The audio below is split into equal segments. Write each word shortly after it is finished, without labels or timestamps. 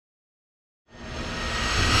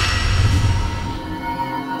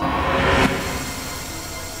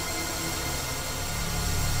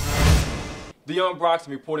Dion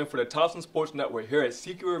Broxton reporting for the Towson Sports Network here at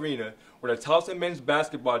SECU Arena, where the Towson men's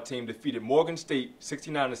basketball team defeated Morgan State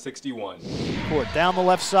 69-61. Court down the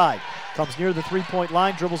left side, comes near the three-point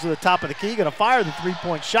line, dribbles to the top of the key, going to fire the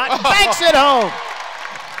three-point shot, and banks it home.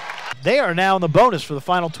 They are now in the bonus for the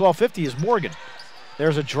final 12:50 is Morgan.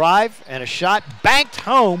 There's a drive and a shot banked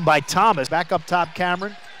home by Thomas. Back up top,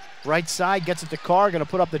 Cameron. Right side, gets it to Carr, going to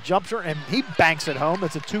put up the jumper, and he banks it home.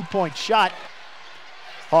 It's a two-point shot.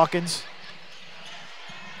 Hawkins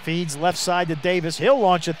feeds left side to Davis. He'll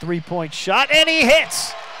launch a three-point shot, and he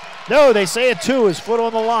hits. No, they say a two. His foot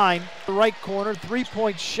on the line. The right corner,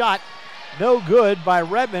 three-point shot. No good by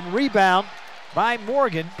Redmond. Rebound by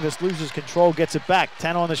Morgan. This loses control, gets it back.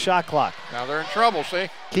 10 on the shot clock. Now they're in trouble, see?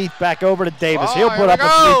 Keith back over to Davis. Oh, He'll put up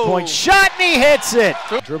a three-point shot, and he hits it.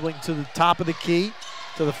 Two. Dribbling to the top of the key,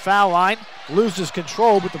 to the foul line. Loses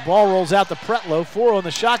control, but the ball rolls out to Pretlow. 4 on the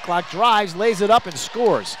shot clock. Drives, lays it up, and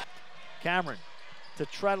scores. Cameron to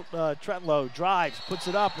Pretlow, drives, puts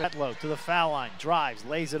it up. Pretlow to the foul line, drives,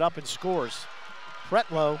 lays it up, and scores.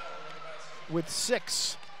 Pretlow with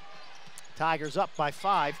 6. Tigers up by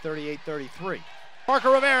 5, 38-33. Parker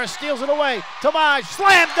Rivera steals it away. Tamaj,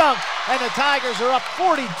 slam dunk, and the Tigers are up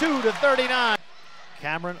 42-39.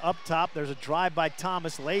 Cameron up top. There's a drive by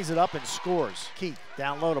Thomas, lays it up and scores. Keith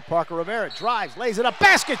down low to Parker Rivera, drives, lays it up,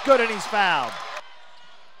 basket good, and he's fouled.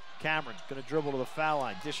 Cameron going to dribble to the foul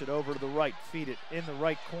line, dish it over to the right, feed it in the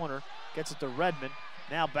right corner, gets it to Redmond.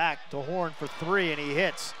 Now back to Horn for 3, and he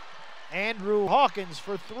hits. Andrew Hawkins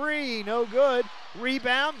for 3, no good.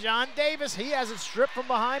 Rebound, John Davis. He has it stripped from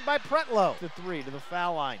behind by Pretlow. The 3 to the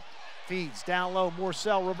foul line. Feeds down low,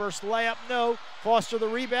 Morcell, reverse layup, no. Foster the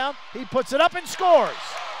rebound, he puts it up and scores.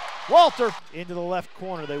 Walter into the left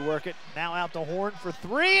corner, they work it. Now out to Horn for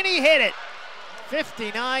 3, and he hit it.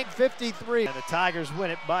 59-53. And the Tigers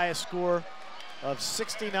win it by a score of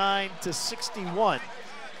 69-61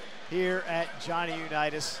 here at Johnny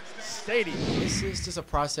Unitas Stadium. It's just a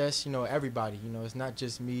process, everybody, it's not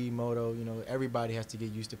just me, Moto, everybody has to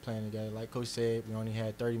get used to playing together. Like Coach said, we only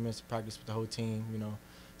had 30 minutes of practice with the whole team,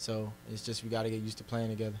 so it's just we got to get used to playing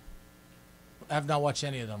together. I've not watched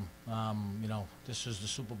any of them. This is the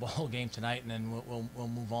Super Bowl game tonight, and then we'll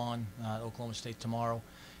move on Oklahoma State tomorrow.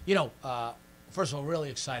 First of all, really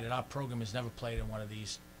excited. Our program has never played in one of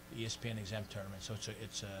these ESPN exempt tournaments, so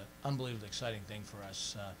it's an unbelievably exciting thing for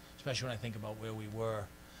us, especially when I think about where we were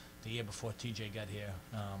the year before TJ got here.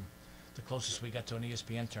 The closest we got to an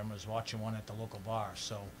ESPN tournament was watching one at the local bar.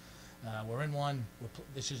 So we're in one.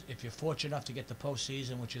 If you're fortunate enough to get the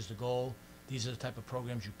postseason, which is the goal, these are the type of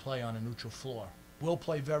programs you play on a neutral floor. We'll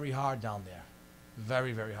play very hard down there,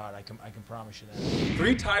 very, very hard. I can promise you that.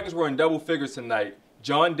 3 Tigers were in double figures tonight.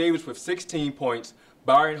 John Davis with 16 points,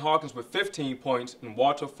 Byron Hawkins with 15 points, and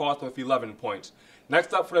Walter Foster with 11 points.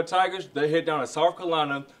 Next up for the Tigers, they head down to South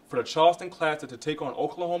Carolina for the Charleston Classic to take on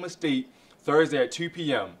Oklahoma State Thursday at 2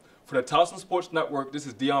 p.m. For the Towson Sports Network, this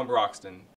is Dion Broxton.